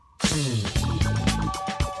And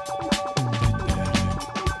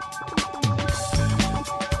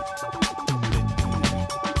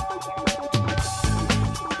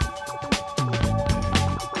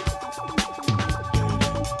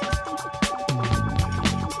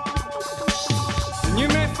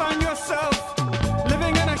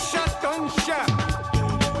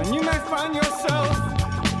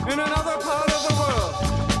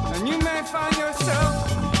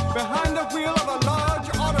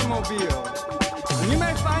you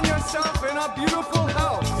may find yourself in a beautiful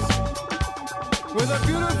house with a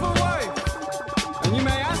beautiful wife. And you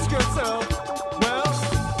may ask yourself, well,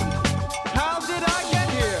 how did I get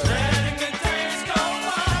here? Letting the days go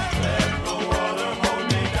by, let the water hold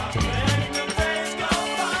me down. Letting the days go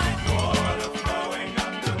by, water flowing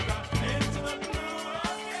underground into the blue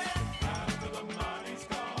again after the money's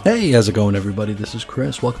gone. Hey, how's it going, everybody? This is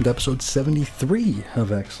Chris. Welcome to episode 73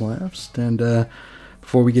 of X Laughs. And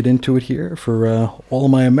before we get into it here, for all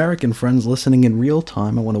of my American friends listening in real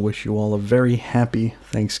time, I want to wish you all a very happy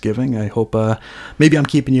Thanksgiving. I hope maybe I'm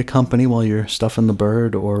keeping you company while you're stuffing the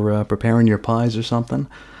bird or preparing your pies or something.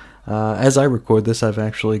 As I record this, I've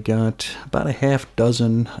actually got about a half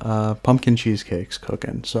dozen pumpkin cheesecakes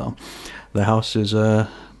cooking. So the house is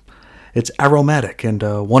it's aromatic and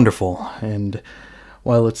wonderful. And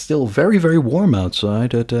while it's still very, very warm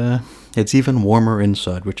outside, it's even warmer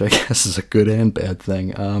inside, which I guess is a good and bad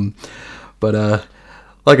thing. But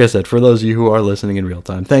like I said, for those of you who are listening in real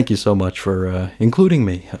time, thank you so much for including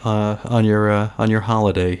me on your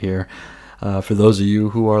holiday here. For those of you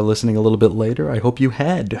who are listening a little bit later, I hope you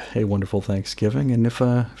had a wonderful Thanksgiving. And if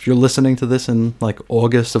you're listening to this in like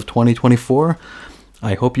August of 2024,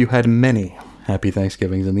 I hope you had many happy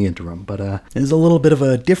Thanksgivings in the interim. But it's a little bit of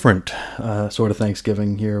a different sort of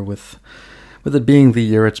Thanksgiving here with it being the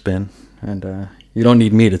year it's been. And you don't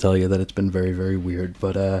need me to tell you that it's been very, very weird.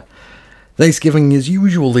 But Thanksgiving is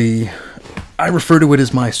usually, I refer to it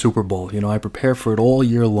as my Super Bowl. You know, I prepare for it all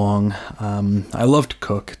year long. I love to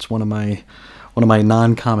cook. It's one of my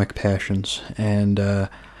non-comic passions. And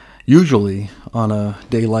usually on a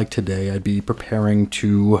day like today, I'd be preparing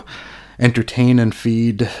to entertain and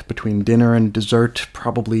feed between dinner and dessert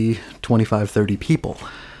probably 25-30 people.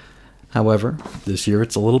 However, this year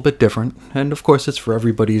it's a little bit different, and of course it's for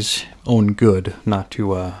everybody's own good not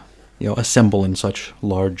to assemble in such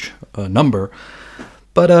large number.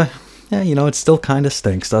 But yeah, it still kind of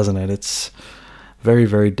stinks, doesn't it? It's very,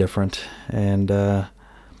 very different, and I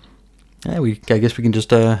guess we can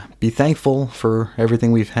just be thankful for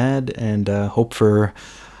everything we've had and hope for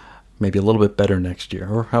maybe a little bit better next year,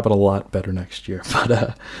 or how about a lot better next year.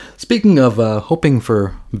 But speaking of hoping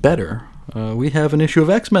for better, we have an issue of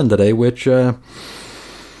X-Men today, which I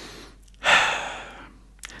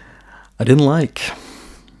didn't like.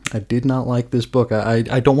 I did not like this book. I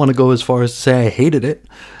don't want to go as far as to say I hated it,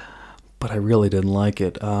 but I really didn't like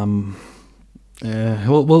it. Well,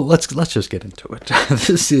 let's just get into it.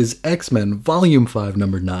 This is X-Men Volume 5,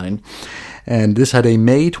 Number 9. And this had a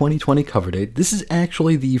May 2020 cover date. This is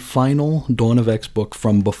actually the final Dawn of X book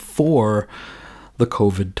from before the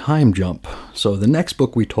COVID time jump. So the next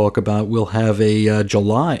book we talk about will have a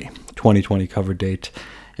July 2020 cover date,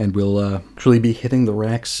 and will actually be hitting the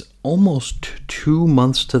racks almost 2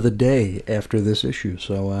 months to the day after this issue.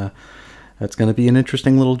 So that's going to be an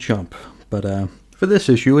interesting little jump. But for this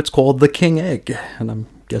issue, it's called The King Egg, and I'm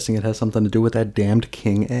guessing it has something to do with that damned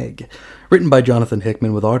king egg. Written by Jonathan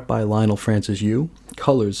Hickman with art by Lionel Francis Yu.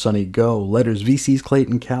 Colors Sonny Go. Letters VC's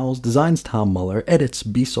Clayton Cowles. Designs Tom Muller. Edits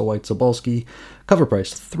Bisa White Sobalski. Cover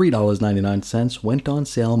price $3.99. Went on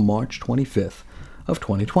sale March 25th of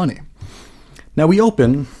 2020. Now we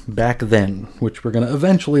open back then, which we're going to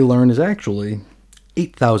eventually learn is actually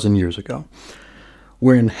 8,000 years ago.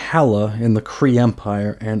 We're in Hala in the Kree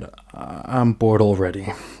Empire, and I'm bored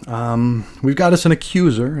already. We've got us an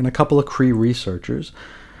accuser and a couple of Kree researchers,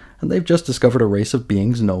 and they've just discovered a race of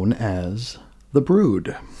beings known as the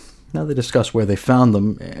Brood. Now they discuss where they found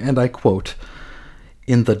them, and I quote,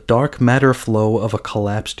 "in the dark matter flow of a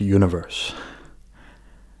collapsed universe."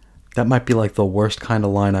 That might be like the worst kind of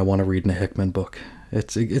line I want to read in a Hickman book.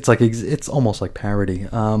 It's almost like parody.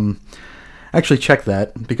 Actually, check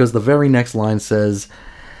that, because the very next line says,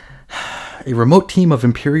 "a remote team of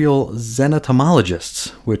Imperial xenotomologists,"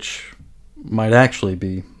 which might actually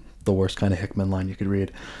be the worst kind of Hickman line you could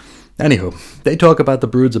read. Anywho, they talk about the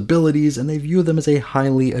Brood's abilities, and they view them as a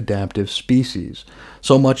highly adaptive species.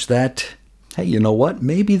 So much that, hey, you know what?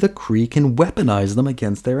 Maybe the Kree can weaponize them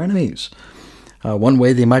against their enemies. One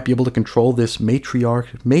way they might be able to control this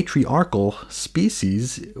matriarchal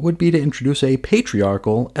species would be to introduce a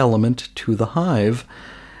patriarchal element to the hive,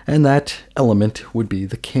 and that element would be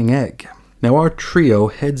the King Egg. Now our trio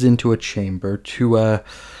heads into a chamber to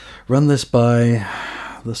run this by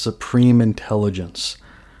the Supreme Intelligence.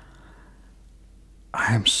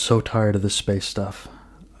 I am so tired of this space stuff.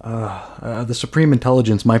 The Supreme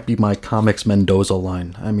Intelligence might be my Comics Mendoza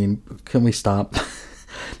line. I mean, can we stop?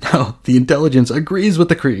 Now, the Intelligence agrees with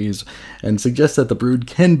the Krees and suggests that the Brood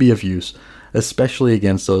can be of use, especially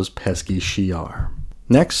against those pesky Shi'ar.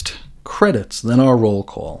 Next, credits, then our roll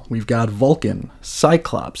call. We've got Vulcan,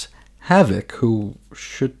 Cyclops, Havoc, who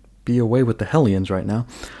should be away with the Hellions right now,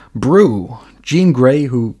 Brew, Jean Grey,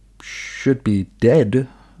 who should be dead.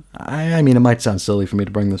 I mean, it might sound silly for me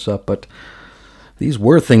to bring this up, but these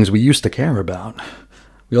were things we used to care about.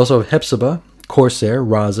 We also have Hepzibah, Corsair,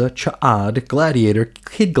 Raza, Cha'ad, Gladiator,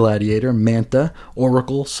 Kid Gladiator, Manta,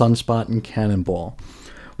 Oracle, Sunspot, and Cannonball.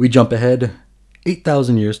 We jump ahead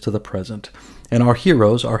 8,000 years to the present, and our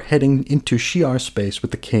heroes are heading into Shi'ar space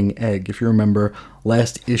with the King Egg. If you remember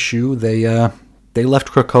last issue, they left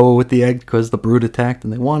Krakoa with the egg because the Brood attacked,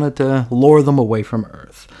 and they wanted to lure them away from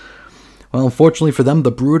Earth. Well, unfortunately for them,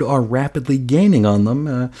 the Brood are rapidly gaining on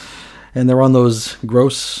them, and they're on those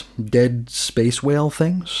gross dead space whale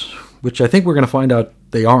things, which I think we're going to find out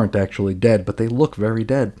they aren't actually dead, but they look very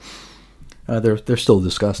dead. They're still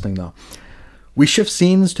disgusting, though. We shift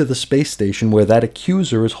scenes to the space station where that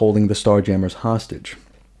accuser is holding the Starjammers hostage.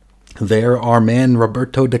 There, our man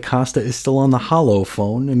Roberto da Costa is still on the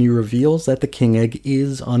holophone, and he reveals that the King Egg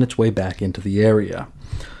is on its way back into the area.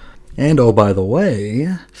 And oh, by the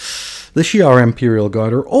way, the Shi'ar Imperial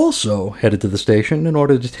Guard are also headed to the station in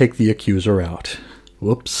order to take the accuser out.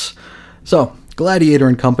 Whoops. So, Gladiator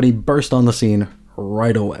and company burst on the scene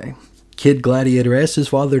right away. Kid Gladiator asks his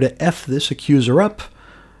father to F this accuser up,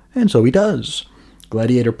 and so he does.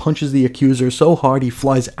 Gladiator punches the accuser so hard he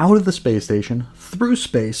flies out of the space station, through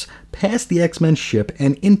space, past the X-Men ship,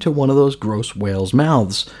 and into one of those gross whales'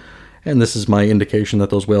 mouths. And this is my indication that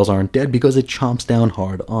those whales aren't dead because it chomps down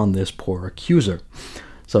hard on this poor accuser.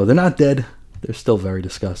 So they're not dead, they're still very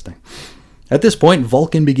disgusting. At this point,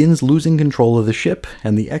 Vulcan begins losing control of the ship,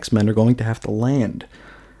 and the X-Men are going to have to land.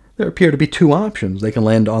 There appear to be two options. They can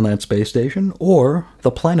land on that space station, or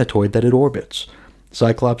the planetoid that it orbits.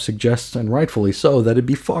 Cyclops suggests, and rightfully so, that it'd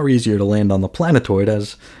be far easier to land on the planetoid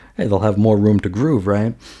as, hey, they'll have more room to groove,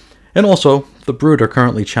 right? And also, the Brood are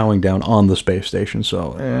currently chowing down on the space station,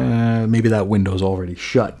 so maybe that window's already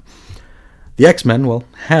shut. The X-Men, well,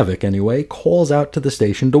 Havoc anyway, calls out to the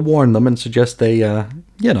station to warn them and suggests they,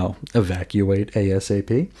 evacuate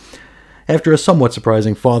ASAP. After a somewhat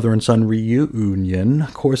surprising father and son reunion,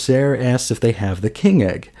 Corsair asks if they have the King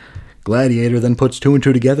Egg. Gladiator then puts two and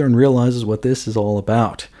two together and realizes what this is all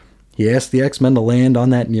about. He asks the X-Men to land on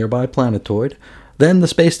that nearby planetoid. Then the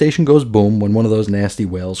space station goes boom when one of those nasty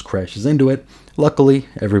whales crashes into it. Luckily,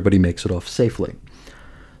 everybody makes it off safely.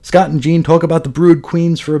 Scott and Jean talk about the Brood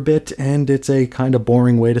Queens for a bit, and it's a kind of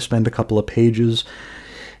boring way to spend a couple of pages.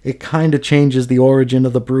 It kind of changes the origin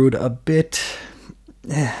of the Brood a bit.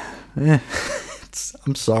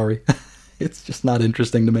 I'm sorry. It's just not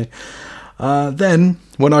interesting to me. Then,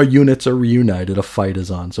 when our units are reunited, a fight is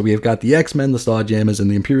on. So we have got the X-Men, the Starjammers, and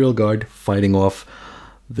the Imperial Guard fighting off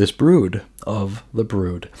this Brood of the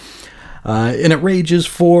Brood. And it rages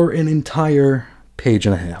for an entire page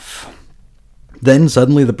and a half. Then,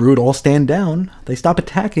 suddenly, the Brood all stand down. They stop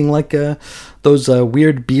attacking like those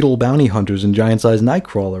weird beetle bounty hunters in Giant-Size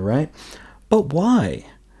Nightcrawler, right? But why?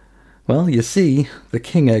 Well, you see, the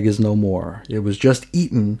King Egg is no more. It was just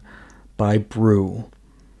eaten by Brew.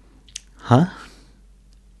 Huh?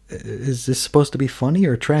 Is this supposed to be funny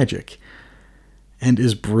or tragic? And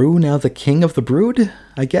is Brew now the king of the Brood,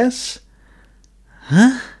 I guess?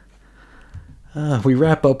 Huh? We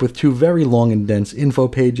wrap up with two very long and dense info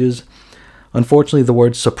pages. Unfortunately, the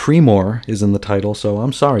word Supremor is in the title, so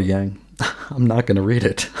I'm sorry, gang. I'm not going to read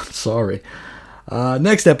it. I'm sorry.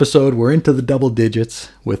 Next episode, we're into the double digits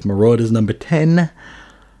with Marauders number 10.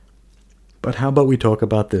 But how about we talk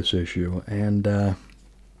about this issue? And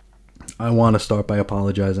I want to start by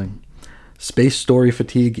apologizing. Space story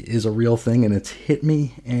fatigue is a real thing, and it's hit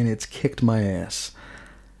me, and it's kicked my ass.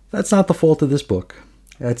 That's not the fault of this book.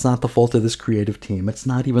 It's not the fault of this creative team. It's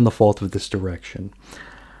not even the fault of this direction.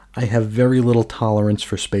 I have very little tolerance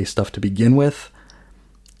for space stuff to begin with,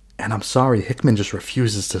 and I'm sorry, Hickman just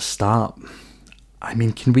refuses to stop. I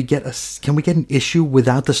mean, can we get an issue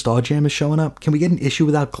without the Starjammers showing up? Can we get an issue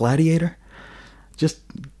without Gladiator?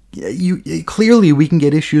 Clearly we can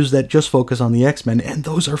get issues that just focus on the X-Men, and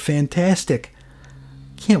those are fantastic.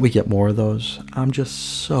 Can't we get more of those? I'm just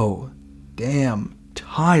so damn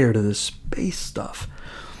tired of this space stuff.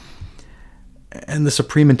 And the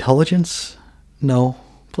Supreme Intelligence? No,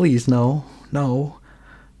 Please, no. No.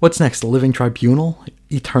 What's next? The Living Tribunal?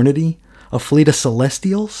 Eternity? A fleet of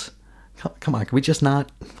Celestials? Come on, can we just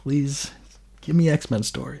not? Please, give me X-Men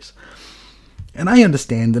stories. And I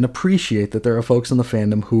understand and appreciate that there are folks in the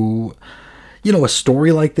fandom who, a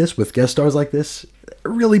story like this, with guest stars like this,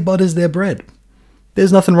 really butters their bread.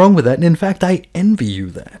 There's nothing wrong with that, and in fact, I envy you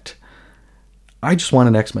that. I just want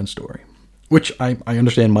an X-Men story, which I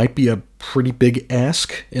understand might be a pretty big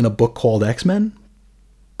ask in a book called X-Men,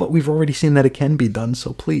 but we've already seen that it can be done,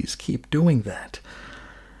 so please keep doing that.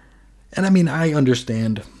 And I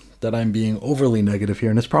understand that I'm being overly negative here,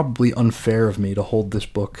 and it's probably unfair of me to hold this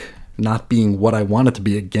book not being what I want it to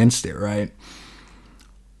be against it, right?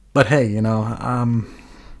 But hey, I'm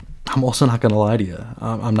also not going to lie to you.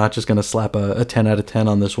 I'm not just going to slap a 10 out of 10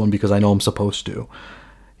 on this one because I know I'm supposed to.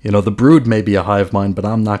 The Brood may be a hive mind, but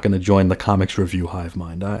I'm not going to join the comics review hive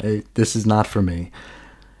mind. This is not for me.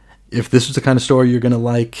 If this is the kind of story you're going to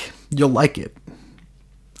like, you'll like it.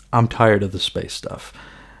 I'm tired of the space stuff.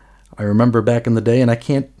 I remember back in the day, and I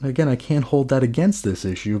can't hold that against this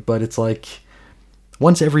issue, but it's like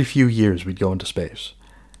once every few years we'd go into space.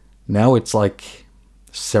 Now it's like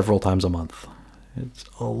several times a month. It's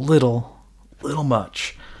a little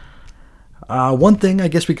much. One thing I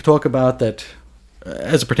guess we could talk about that,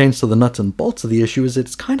 as it pertains to the nuts and bolts of the issue, is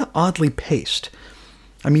it's kind of oddly paced.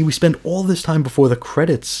 We spend all this time before the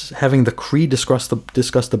credits having the Kree discuss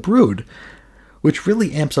the Brood, which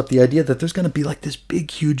really amps up the idea that there's going to be like this big,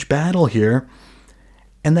 huge battle here.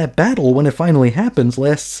 And that battle, when it finally happens,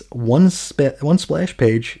 lasts one splash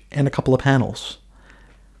page and a couple of panels.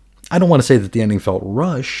 I don't want to say that the ending felt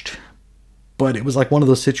rushed, but it was like one of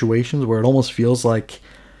those situations where it almost feels like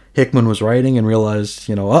Hickman was writing and realized,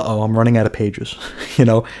 I'm running out of pages.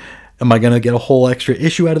 Am I going to get a whole extra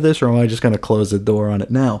issue out of this, or am I just going to close the door on it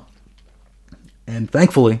now? And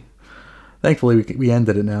thankfully we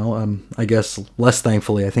ended it now. I guess less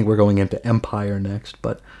thankfully, I think we're going into Empire next,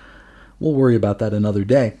 but we'll worry about that another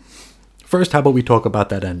day. First, how about we talk about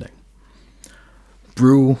that ending?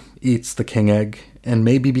 Broo eats the king egg and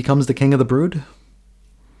maybe becomes the king of the Brood?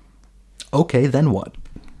 Okay, then what?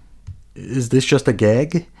 Is this just a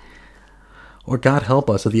gag? Or God help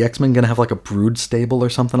us, are the X-Men going to have like a Brood stable or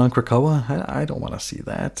something on Krakoa? I don't want to see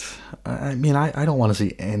that. I don't want to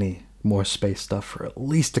see any more space stuff for at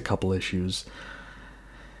least a couple issues.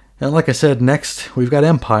 And like I said, next we've got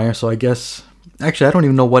Empire, so I guess... Actually, I don't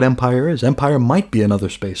even know what Empire is. Empire might be another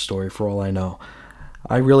space story for all I know.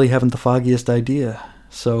 I really haven't the foggiest idea,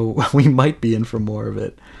 so we might be in for more of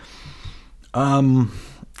it.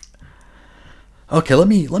 Okay, let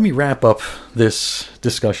me wrap up this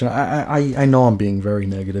discussion. I know I'm being very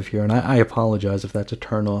negative here, and I apologize if that's a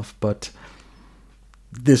turnoff, but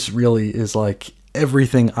this really is like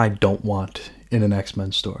everything I don't want in an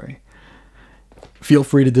X-Men story. Feel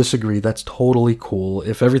free to disagree, that's totally cool.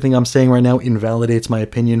 If everything I'm saying right now invalidates my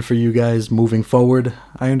opinion for you guys moving forward,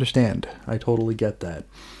 I understand. I totally get that.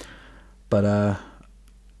 But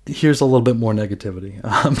here's a little bit more negativity.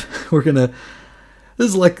 This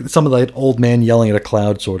is like some of the old man yelling at a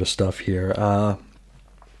cloud sort of stuff here.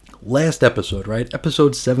 Last episode, right?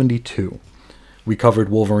 Episode 72. We covered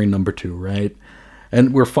Wolverine number 2, right?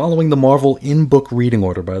 And we're following the Marvel in-book reading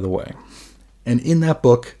order, by the way. And in that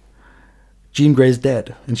book, Jean Grey's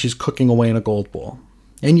dead, and she's cooking away in a gold ball.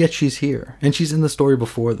 And yet she's here. And she's in the story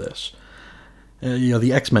before this.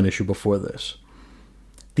 The X-Men issue before this.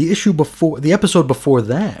 The episode before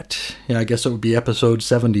that, I guess it would be episode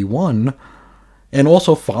 71... And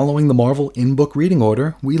also following the Marvel in-book reading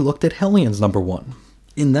order, we looked at Hellions number 1.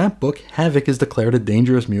 In that book, Havoc is declared a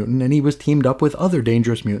dangerous mutant, and he was teamed up with other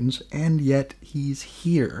dangerous mutants, and yet he's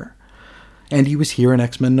here. And he was here in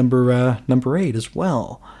X-Men number 8 as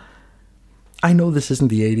well. I know this isn't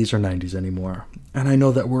the 80s or 90s anymore, and I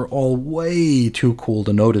know that we're all way too cool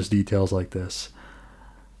to notice details like this.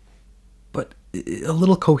 But a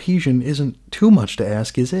little cohesion isn't too much to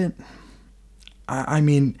ask, is it?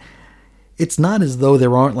 It's not as though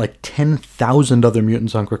there aren't like 10,000 other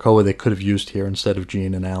mutants on Krakoa they could have used here instead of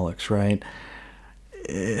Jean and Alex, right?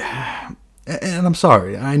 And I'm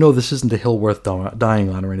sorry, I know this isn't a hill worth dying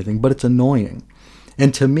on or anything, but it's annoying.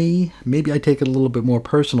 And to me, maybe I take it a little bit more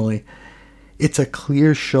personally, it's a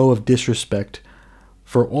clear show of disrespect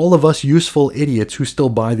for all of us useful idiots who still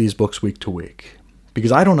buy these books week to week.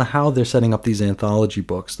 Because I don't know how they're setting up these anthology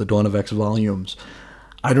books, the Dawn of X volumes.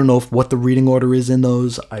 I don't know what the reading order is in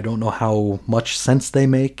those. I don't know how much sense they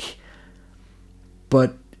make.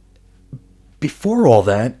 But before all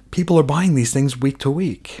that, people are buying these things week to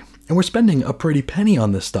week. And we're spending a pretty penny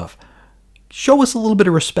on this stuff. Show us a little bit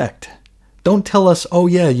of respect. Don't tell us, oh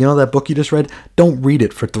yeah, you know that book you just read? Don't read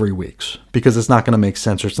it for 3 weeks because it's not going to make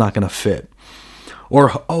sense or it's not going to fit. Or,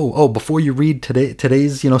 before you read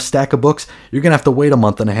today's, stack of books, you're going to have to wait a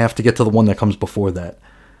month and a half to get to the one that comes before that.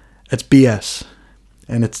 It's BS.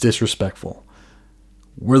 And it's disrespectful.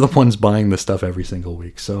 We're the ones buying this stuff every single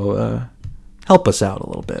week. So, help us out a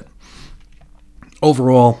little bit.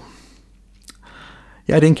 Overall,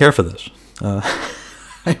 yeah, I didn't care for this.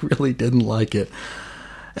 I really didn't like it.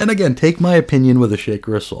 And again, take my opinion with a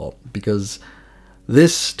shaker of salt, because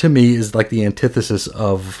this, to me, is like the antithesis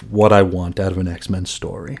of what I want out of an X-Men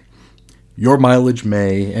story. Your mileage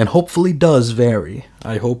may, and hopefully does, vary.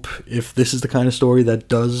 I hope if this is the kind of story that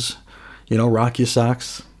does, rock your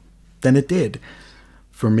socks, then it did.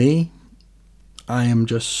 For me, I am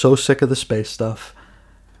just so sick of the space stuff.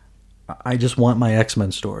 I just want my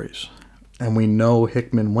X-Men stories. And we know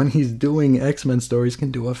Hickman, when he's doing X-Men stories,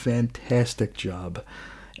 can do a fantastic job.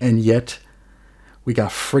 And yet, we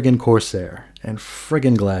got friggin' Corsair, and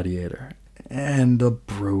friggin' Gladiator, and the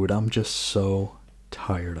Brood. I'm just so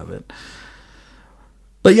tired of it.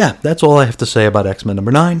 But yeah, that's all I have to say about X-Men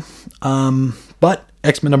number 9. But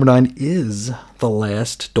X-Men number 9 is the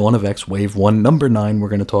last Dawn of X Wave 1 number 9 we're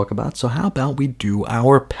going to talk about. So how about we do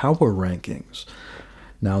our power rankings?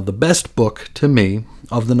 Now, the best book, to me,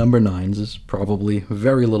 of the number 9s is probably,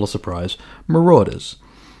 very little surprise, Marauders.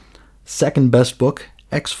 Second best book,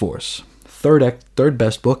 X-Force. Third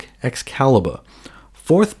best book, Excalibur.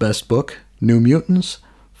 Fourth best book, New Mutants.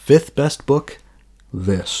 Fifth best book,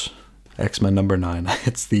 this, X-Men number 9.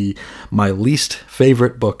 It's my least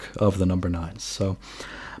favorite book of the number 9s. So,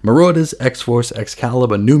 Marauders, X-Force,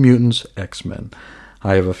 Excalibur, New Mutants, X-Men.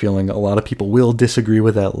 I have a feeling a lot of people will disagree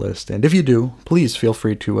with that list, and if you do, please feel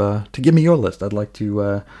free to give me your list. I'd like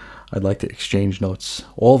to exchange notes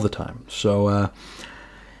all the time. So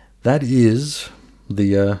that is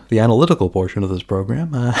the analytical portion of this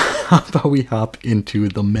program. How about we hop into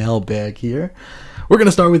the mailbag here? We're going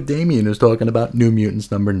to start with Damien, who's talking about New Mutants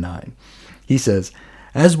number 9. He says,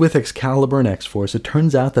 as with Excalibur and X-Force, it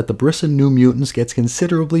turns out that the Brisson New Mutants gets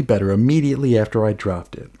considerably better immediately after I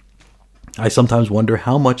dropped it. I sometimes wonder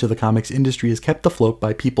how much of the comics industry is kept afloat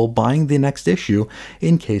by people buying the next issue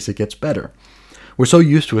in case it gets better. We're so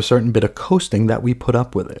used to a certain bit of coasting that we put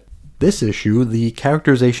up with it. This issue, the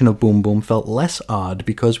characterization of Boom Boom felt less odd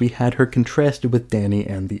because we had her contrasted with Danny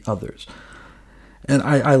and the others. And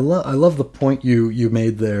I love the point you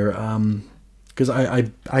made there, because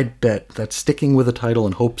I bet that sticking with a title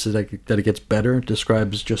in hopes that it gets better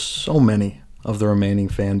describes just so many of the remaining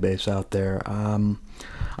fan base out there.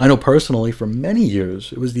 I know personally, for many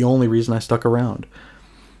years, it was the only reason I stuck around.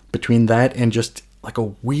 Between that and just like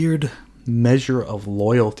a weird measure of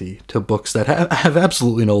loyalty to books that have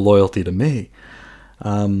absolutely no loyalty to me,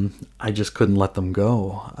 I just couldn't let them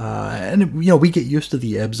go. And we get used to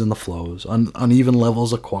the ebbs and the flows, uneven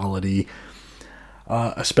levels of quality,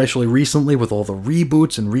 especially recently with all the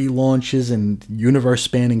reboots and relaunches and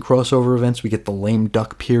universe-spanning crossover events. We get the lame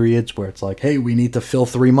duck periods where it's like, hey, we need to fill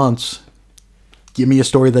 3 months. Give me a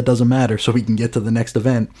story that doesn't matter so we can get to the next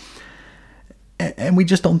event. And we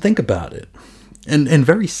just don't think about it. And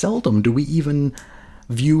very seldom do we even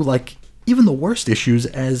view, even the worst issues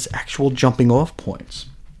as actual jumping off points.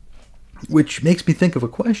 Which makes me think of a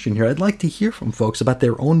question here. I'd like to hear from folks about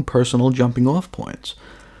their own personal jumping off points.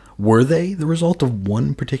 Were they the result of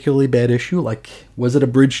one particularly bad issue? Was it a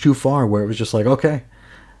bridge too far where it was just like, okay,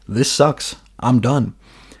 this sucks, I'm done?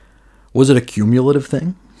 Was it a cumulative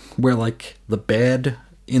thing where the bad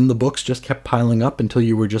in the books just kept piling up until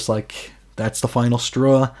you were just like, that's the final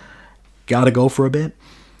straw, gotta go for a bit?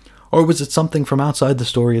 Or was it something from outside the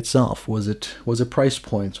story itself? Was it price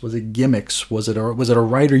points? Was it gimmicks? Was it a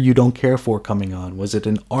writer you don't care for coming on? Was it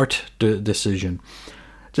an art decision?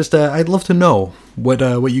 Just I'd love to know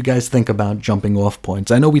what you guys think about jumping off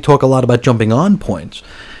points. I know we talk a lot about jumping on points,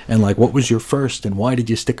 and what was your first, and why did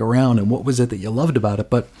you stick around, and what was it that you loved about it,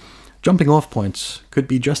 but jumping off points could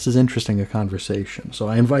be just as interesting a conversation. So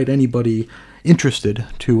I invite anybody interested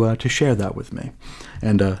to share that with me,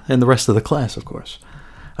 and the rest of the class, of course.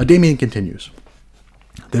 Damien continues.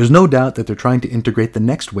 There's no doubt that they're trying to integrate the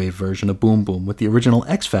next wave version of Boom Boom with the original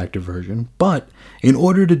X-Factor version, but in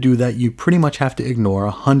order to do that, you pretty much have to ignore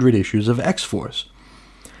 100 issues of X-Force.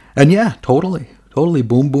 And yeah, totally.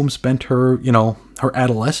 Boom Boom spent her, her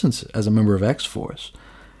adolescence as a member of X-Force,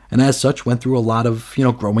 and as such went through a lot of,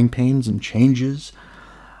 growing pains and changes,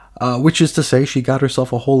 which is to say she got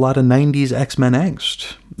herself a whole lot of 90s X-Men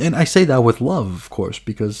angst. And I say that with love, of course,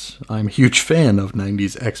 because I'm a huge fan of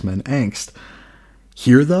 90s X-Men angst.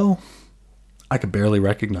 Here, though, I could barely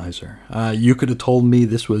recognize her. You could have told me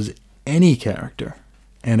this was any character,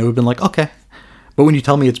 And it would have been like, okay. But when you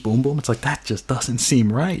tell me it's Boom Boom, it's like, that just doesn't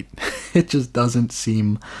seem right. It just doesn't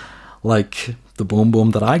seem like the Boom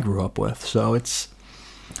Boom that I grew up with. So it's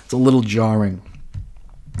a little jarring.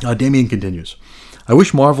 Damien continues. I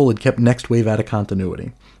wish Marvel had kept Next Wave out of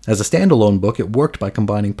continuity. As a standalone book, it worked by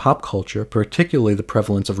combining pop culture, particularly the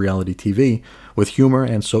prevalence of reality TV, with humor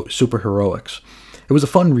and superheroics. It was a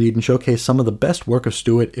fun read and showcased some of the best work of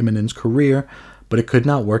Stuart Immonen's career, but it could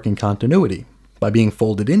not work in continuity. By being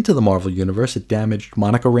folded into the Marvel Universe, it damaged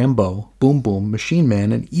Monica Rambeau, Boom Boom, Machine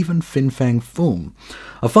Man, and even Fin Fang Foom.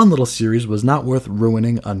 A fun little series was not worth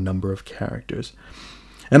ruining a number of characters.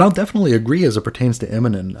 And I'll definitely agree as it pertains to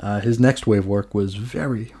Immonen. His Next Wave work was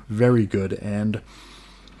very, very good, and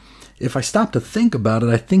if I stop to think about it,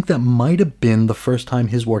 I think that might have been the first time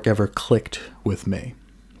his work ever clicked with me.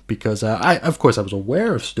 Because, of course, I was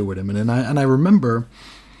aware of Stuart Immonen, and I remember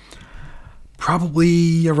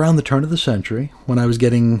probably around the turn of the century, when I was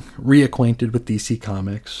getting reacquainted with DC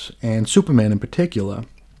Comics, and Superman in particular,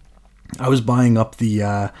 I was buying up the,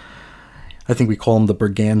 I think we call them the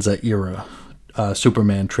Berganza era,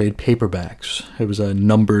 Superman trade paperbacks. It was a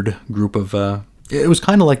numbered group of, it was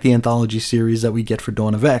kind of like the anthology series that we get for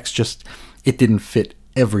Dawn of X, just it didn't fit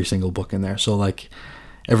every single book in there. So like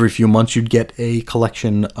every few months you'd get a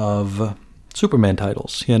collection of Superman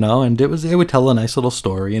titles, and it would tell a nice little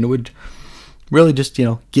story, and it would really just,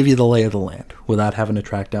 give you the lay of the land without having to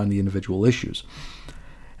track down the individual issues.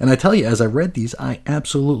 And I tell you, as I read these, I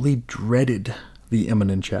absolutely dreaded the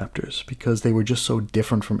Immonen chapters because they were just so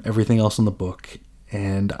different from everything else in the book,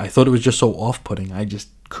 and I thought it was just so off-putting. I just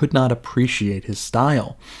could not appreciate his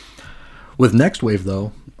style. With Next Wave,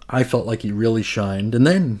 though, I felt like he really shined, and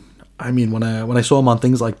then, when I saw him on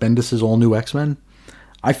things like Bendis' All New X-Men,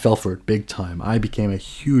 I fell for it big time. I became a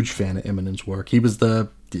huge fan of Immonen's work. He was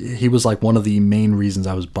like one of the main reasons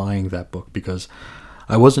I was buying that book, because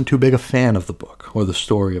I wasn't too big a fan of the book or the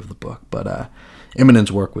story of the book, but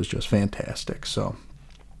Immonen's work was just fantastic. So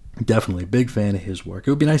definitely a big fan of his work.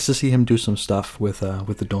 It would be nice to see him do some stuff with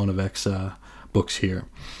the Dawn of X books here.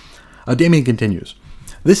 Damien continues.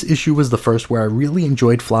 This issue was the first where I really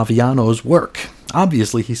enjoyed Flaviano's work.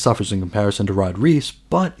 Obviously, he suffers in comparison to Rod Reis,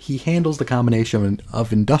 but he handles the combination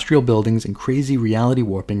of industrial buildings and crazy reality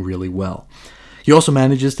warping really well. He also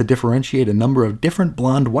manages to differentiate a number of different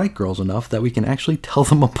blonde white girls enough that we can actually tell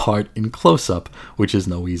them apart in close-up, which is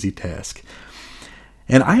no easy task.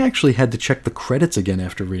 And I actually had to check the credits again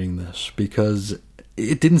after reading this, because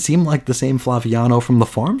it didn't seem like the same Flaviano from the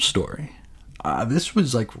Farm story. This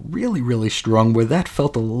was like really, really strong, where that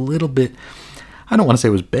felt a little bit, I don't want to say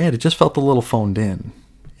it was bad, it just felt a little phoned in.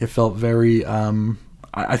 It felt very,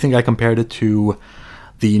 I think I compared it to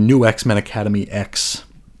the new X-Men Academy X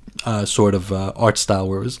sort of art style,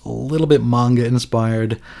 where it was a little bit manga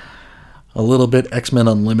inspired, a little bit X-Men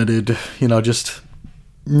Unlimited, just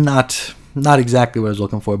not exactly what I was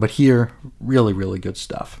looking for, but here, really, really good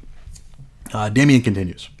stuff. Damien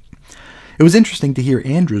continues. It was interesting to hear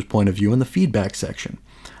Andrew's point of view in the feedback section.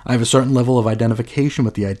 I have a certain level of identification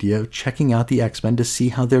with the idea of checking out the X-Men to see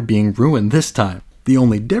how they're being ruined this time. The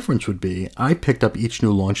only difference would be I picked up each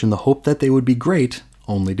new launch in the hope that they would be great,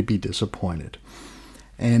 only to be disappointed.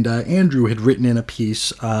 And Andrew had written in a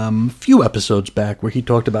piece a few episodes back where he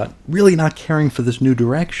talked about really not caring for this new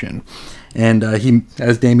direction. And he,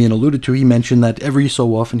 as Damien alluded to, he mentioned that every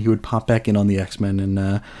so often he would pop back in on the X-Men,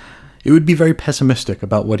 and it would be very pessimistic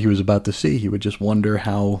about what he was about to see. He would just wonder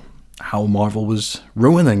how Marvel was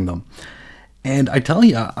ruining them. And I tell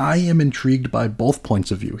you, I am intrigued by both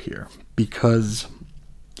points of view here, because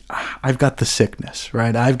I've got the sickness,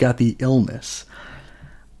 right? I've got the illness.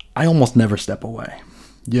 I almost never step away.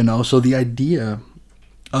 So the idea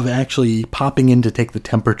of actually popping in to take the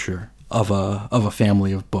temperature of a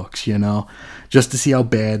family of books, just to see how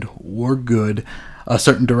bad or good a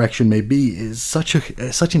certain direction may be, is such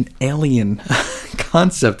an alien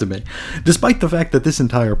concept to me, despite the fact that this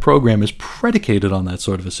entire program is predicated on that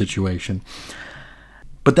sort of a situation.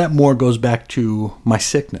 But that more goes back to my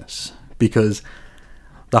sickness, because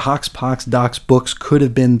the Hoxpox Docs books could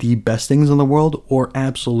have been the best things in the world or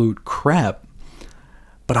absolute crap,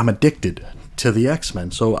 but I'm addicted to the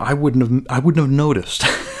X-Men, so I wouldn't have noticed.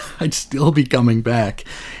 I'd still be coming back.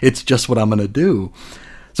 It's just what I'm going to do.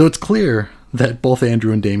 So it's clear that both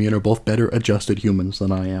Andrew and Damien are both better adjusted humans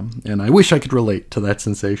than I am, and I wish I could relate to that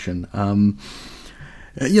sensation.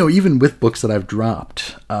 Even with books that I've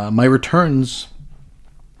dropped, my returns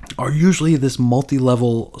are usually this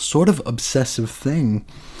multi-level sort of obsessive thing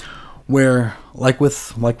where, like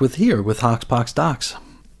with Hoxpox Docs,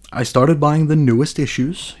 I started buying the newest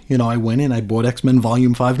issues. I went in, I bought X-Men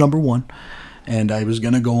Volume 5, number 1, and I was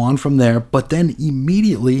going to go on from there, but then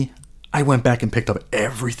immediately I went back and picked up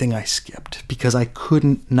everything I skipped because I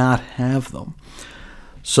couldn't not have them.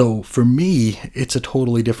 So for me, it's a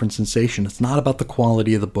totally different sensation. It's not about the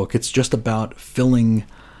quality of the book. It's just about filling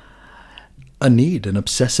a need, an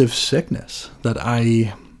obsessive sickness that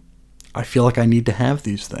I feel like I need to have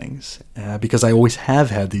these things because I always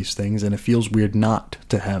have had these things, and it feels weird not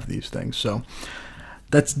to have these things. So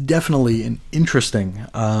that's definitely an interesting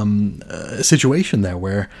situation there,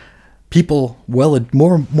 where people,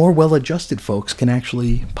 more well-adjusted folks, can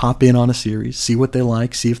actually pop in on a series, see what they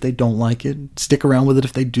like, see if they don't like it, stick around with it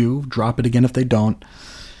if they do, drop it again if they don't.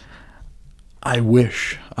 I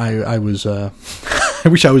wish I was I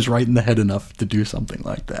wish I was right in the head enough to do something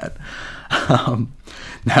like that.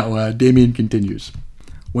 Now, Damien continues.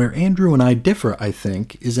 Where Andrew and I differ, I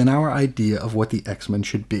think, is in our idea of what the X-Men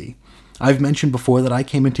should be. I've mentioned before that I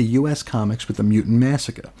came into U.S. Comics with the Mutant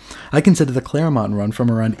Massacre. I consider the Claremont run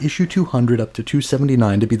from around issue 200 up to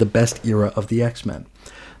 279 to be the best era of the X-Men.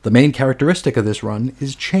 The main characteristic of this run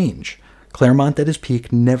is change. Claremont at his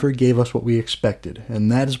peak never gave us what we expected,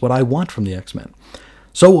 and that is what I want from the X-Men.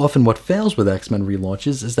 So often what fails with X-Men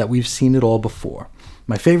relaunches is that we've seen it all before.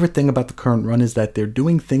 My favorite thing about the current run is that they're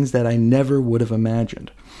doing things that I never would have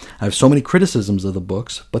imagined. I have so many criticisms of the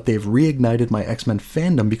books, but they've reignited my X-Men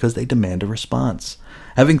fandom because they demand a response.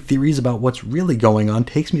 Having theories about what's really going on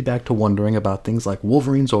takes me back to wondering about things like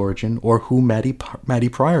Wolverine's origin or who Maddie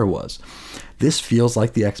Pryor was. This feels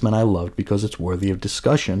like the X-Men I loved because it's worthy of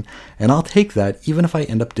discussion, and I'll take that even if I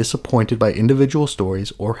end up disappointed by individual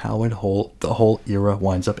stories or how the whole era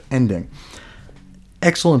winds up ending.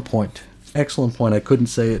 Excellent point. Excellent point. I couldn't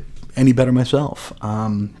say it any better myself.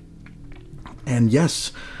 And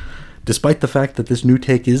yes, despite the fact that this new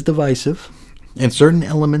take is divisive, and certain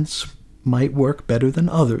elements might work better than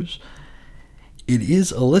others, it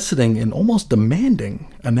is eliciting an almost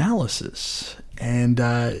demanding analysis. And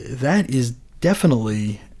that is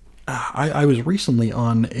definitely... I was recently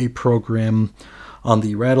on a program on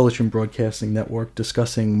the Radulich Broadcasting Network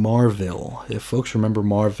discussing Marvel. If folks remember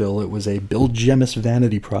Marvel, it was a Bill Jemas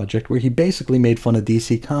vanity project where he basically made fun of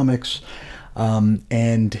DC Comics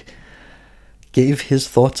and gave his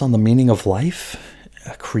thoughts on the meaning of life,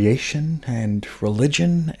 creation, and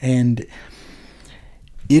religion, and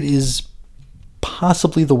it is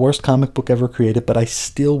possibly the worst comic book ever created, but I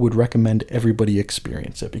still would recommend everybody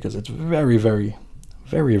experience it because it's very, very,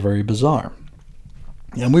 very, very bizarre.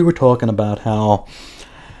 And we were talking about how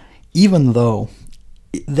even though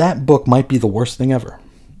that book might be the worst thing ever,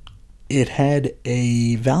 it had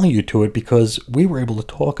a value to it because we were able to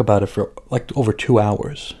talk about it for like over 2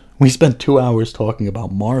 hours. We spent 2 hours talking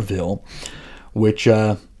about Marvel, which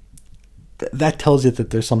that tells you that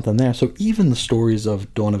there's something there. So even the stories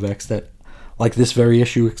of Dawn of X that, like this very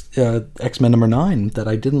issue, X-Men number 9, that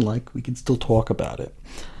I didn't like, we can still talk about it.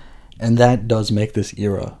 And that does make this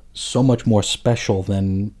era so much more special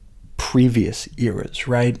than previous eras,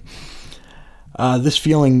 right? This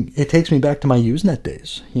feeling, it takes me back to my Usenet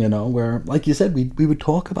days, where, like you said, we would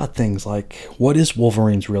talk about things like, what is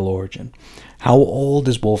Wolverine's real origin? How old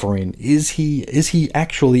is Wolverine? Is he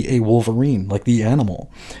actually a Wolverine, like the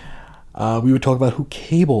animal? We would talk about who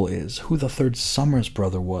Cable is, who the Third Summers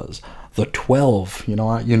brother was, the 12,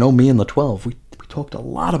 me and the 12. We talked a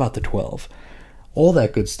lot about the 12, all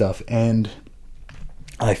that good stuff, and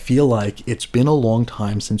I feel like it's been a long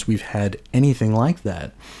time since we've had anything like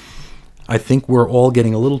that. I think we're all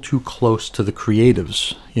getting a little too close to the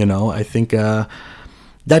creatives, I think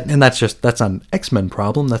that's not an X-Men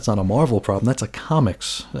problem, that's not a Marvel problem, that's a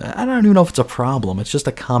comics. I don't even know if it's a problem, it's just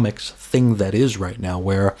a comics thing that is right now,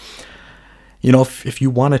 where, if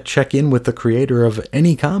you want to check in with the creator of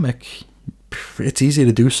any comic, it's easy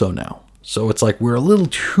to do so now. So it's like we're a little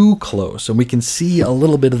too close, and we can see a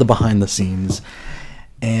little bit of the behind the scenes,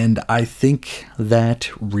 and I think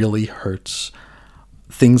that really hurts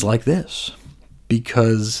things like this,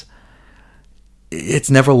 because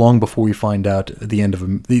it's never long before we find out the end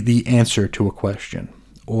of the answer to a question,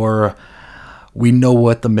 or we know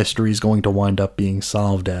what the mystery is going to wind up being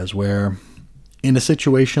solved as, where in a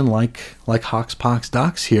situation like Hox Pox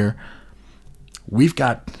Docs here, we've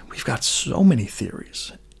got so many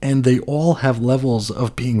theories, and they all have levels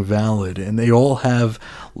of being valid, and they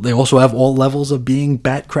also have all levels of being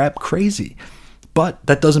bat crap crazy, but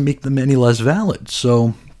that doesn't make them any less valid.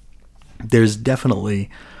 So that is definitely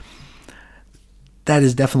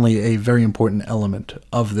a very important element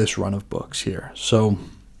of this run of books here. So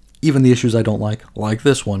even the issues I don't like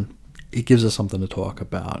this one, it gives us something to talk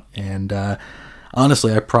about. And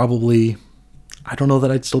honestly, I don't know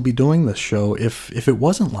that I'd still be doing this show if it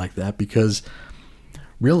wasn't like that, because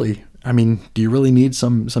really, I mean, do you really need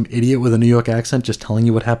some idiot with a New York accent just telling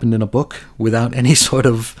you what happened in a book without any sort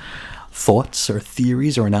of thoughts or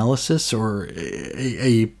theories or analysis or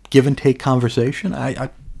a give and take conversation? I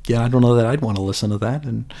don't know that I'd want to listen to that,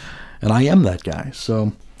 and I am that guy.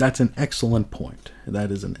 So that's an excellent point.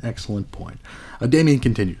 That is an excellent point. Damien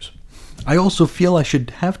continues. I also feel I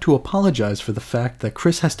should have to apologize for the fact that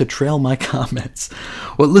Chris has to trail my comments.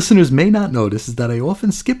 What listeners may not notice is that I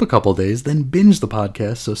often skip a couple days, then binge the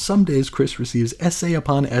podcast, so some days Chris receives essay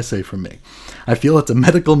upon essay from me. I feel it's a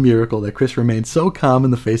medical miracle that Chris remains so calm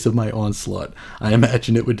in the face of my onslaught. I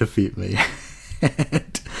imagine it would defeat me.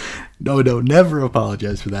 No, never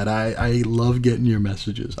apologize for that. I love getting your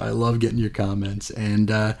messages. I love getting your comments,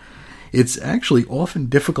 and it's actually often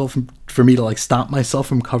difficult for me to like stop myself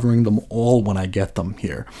from covering them all when I get them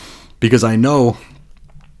here, because I know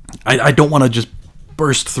I don't want to just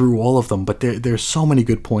burst through all of them, but there's so many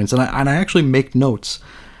good points, and I actually make notes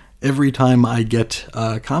every time I get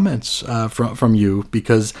comments from you,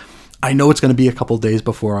 because I know it's going to be a couple days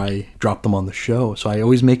before I drop them on the show, so I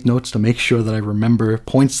always make notes to make sure that I remember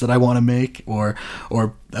points that I want to make or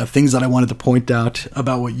things that I wanted to point out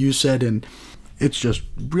about what you said, and it's just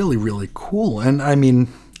really, really cool. And I mean,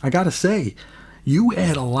 I gotta say, you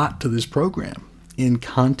add a lot to this program in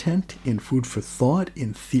content, in food for thought,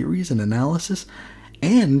 in theories and analysis,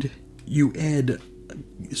 and you add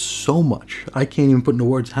so much. I can't even put into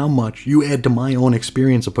words how much you add to my own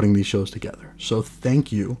experience of putting these shows together. So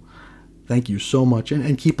thank you. Thank you so much,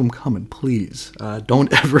 and keep them coming, please.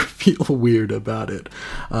 Don't ever feel weird about it.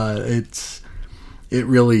 I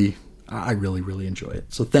really, really enjoy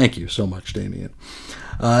it. So thank you so much, Damien.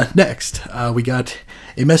 Next, we got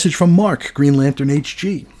a message from Mark, Green Lantern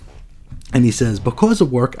HG. And he says, because of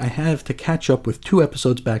work, I have to catch up with 2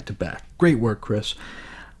 episodes back to back. Great work, Chris.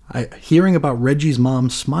 Hearing about Reggie's mom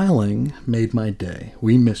smiling made my day.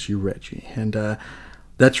 We miss you, Reggie. And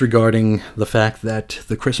that's regarding the fact that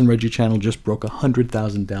the Chris and Reggie channel just broke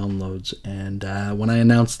 100,000 downloads. And when I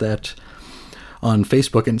announced that on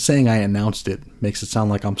Facebook, and saying I announced it makes it sound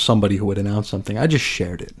like I'm somebody who would announce something. I just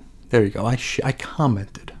shared it. There you go. I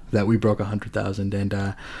commented that we broke 100,000,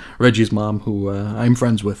 and Reggie's mom, who I'm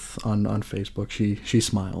friends with on Facebook, she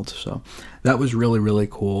smiled. So that was really, really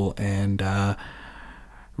cool, and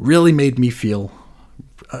really made me feel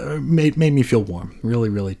made me feel warm. Really,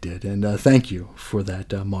 really did. And thank you for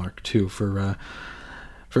that, Mark, too, for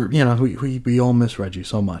we all miss Reggie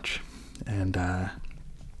so much, and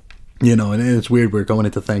and it's weird. We're going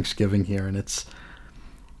into Thanksgiving here, and it's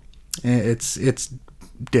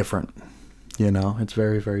different. It's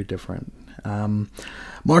very, very different.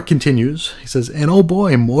 Mark continues. He says, and oh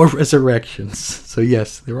boy, more resurrections. So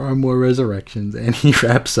yes, there are more resurrections. And he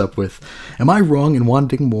wraps up with, am I wrong in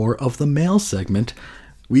wanting more of the mail segment?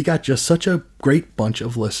 We got just such a great bunch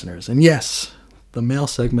of listeners. And yes, the mail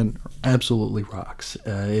segment absolutely rocks.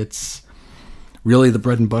 It's really the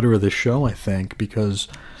bread and butter of this show, I think, because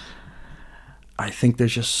I think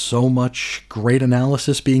there's just so much great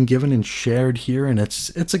analysis being given and shared here, and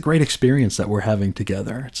it's a great experience that we're having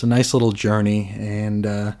together. It's a nice little journey,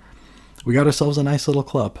 and we got ourselves a nice little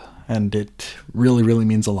club, and it really, really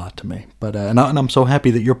means a lot to me. But and I'm so happy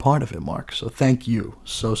that you're part of it, Mark. So thank you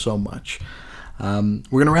so much. We're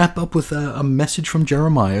going to wrap up with a message from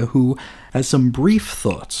Jeremiah, who has some brief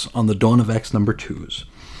thoughts on the Dawn of X #2s. He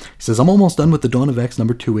says, I'm almost done with the Dawn of X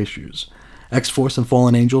 #2 issues. X-Force and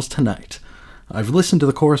Fallen Angels tonight. I've listened to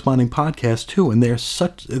the corresponding podcast too, and they're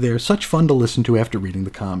such fun to listen to after reading the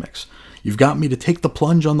comics. You've got me to take the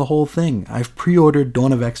plunge on the whole thing. I've pre-ordered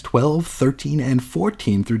Dawn of X 12, 13, and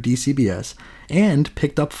 14 through DCBS, and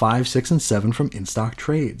picked up 5, 6, and 7 from in-stock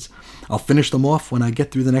trades. I'll finish them off when I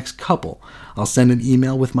get through the next couple. I'll send an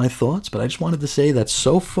email with my thoughts, but I just wanted to say that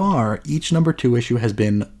so far, each #2 issue has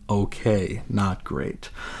been okay, not great.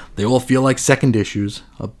 They all feel like second issues,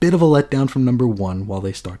 a bit of a letdown from #1 while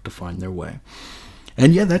they start to find their way.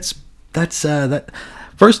 And yeah, that's that.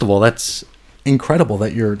 First of all, that's incredible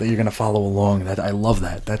that you're going to follow along. I love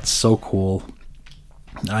that. That's so cool.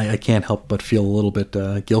 I can't help but feel a little bit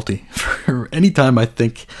guilty for any time I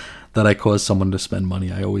think that I cause someone to spend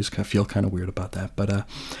money. I always feel kind of weird about that. But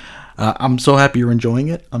I'm so happy you're enjoying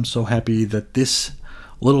it. I'm so happy that this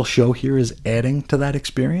little show here is adding to that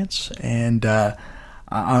experience, and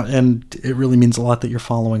it really means a lot that you're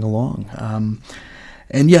following along.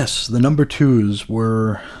 And yes, the #2s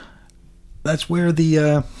were. That's where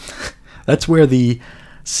the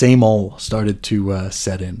same old started to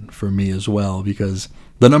set in for me as well, because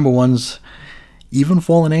the #1s, even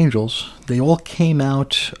Fallen Angels, they all came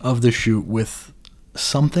out of the chute with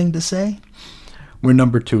something to say, where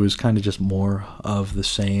number 2 is kind of just more of the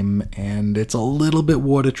same, and it's a little bit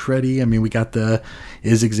water tready. I mean, we got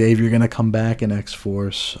is Xavier going to come back in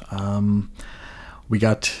X-Force? We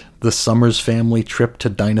got the Summers family trip to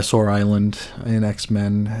Dinosaur Island in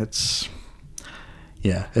X-Men. It's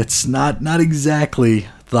not exactly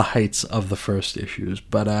the heights of the first issues,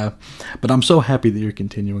 but I'm so happy that you're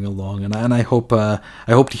continuing along, and I hope to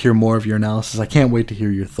hear more of your analysis. I can't wait to hear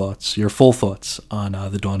your thoughts, your full thoughts on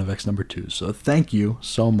the Dawn of X number 2. So thank you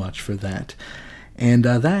so much for that, and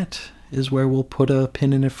that is where we'll put a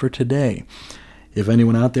pin in it for today. If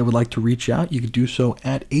anyone out there would like to reach out, you could do so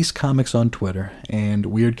at Ace Comics on Twitter and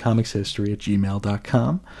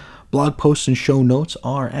weirdcomicshistory@gmail.com. Blog posts and show notes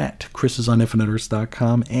are at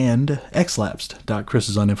chrisisoninfiniteearths.com and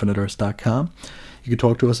xlapsed.chrisisoninfiniteearths.com. You can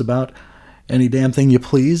talk to us about any damn thing you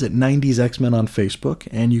please at 90s X-Men on Facebook,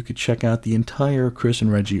 and you could check out the entire Chris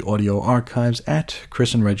and Reggie audio archives at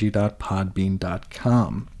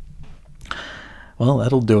chrisandreggie.podbean.com. Well,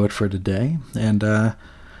 that'll do it for today, and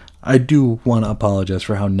I do want to apologize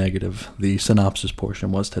for how negative the synopsis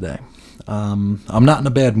portion was today. I'm not in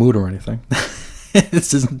a bad mood or anything.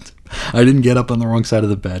 I didn't get up on the wrong side of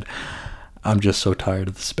the bed. I'm just so tired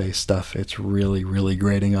of the space stuff. It's really, really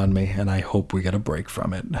grating on me, and I hope we get a break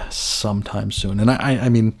from it sometime soon. And I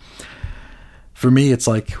mean, for me, it's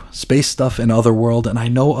like space stuff in Otherworld, and I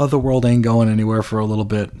know Otherworld ain't going anywhere for a little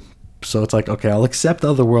bit. So it's like, okay, I'll accept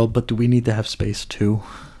Otherworld, but do we need to have space too?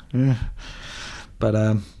 But,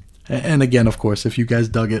 and again, of course, if you guys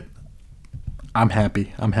dug it, I'm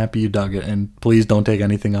happy. I'm happy you dug it, and please don't take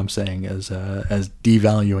anything I'm saying as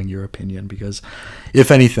devaluing your opinion, because if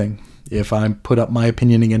anything, if I put up my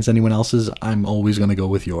opinion against anyone else's, I'm always going to go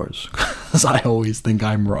with yours, because I always think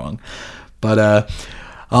I'm wrong. But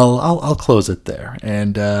I'll close it there,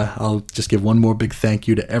 and I'll just give one more big thank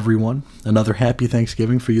you to everyone. Another happy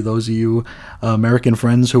Thanksgiving for you, those of you American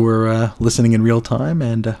friends who were listening in real time,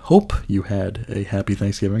 and hope you had a happy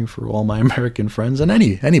Thanksgiving for all my American friends and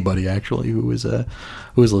anybody actually who is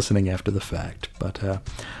listening after the fact. But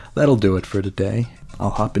that'll do it for today.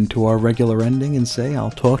 I'll hop into our regular ending and say I'll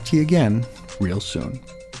talk to you again real soon.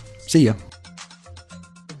 See ya.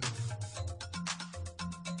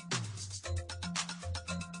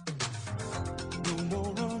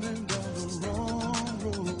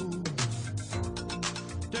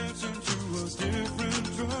 Dancing to a different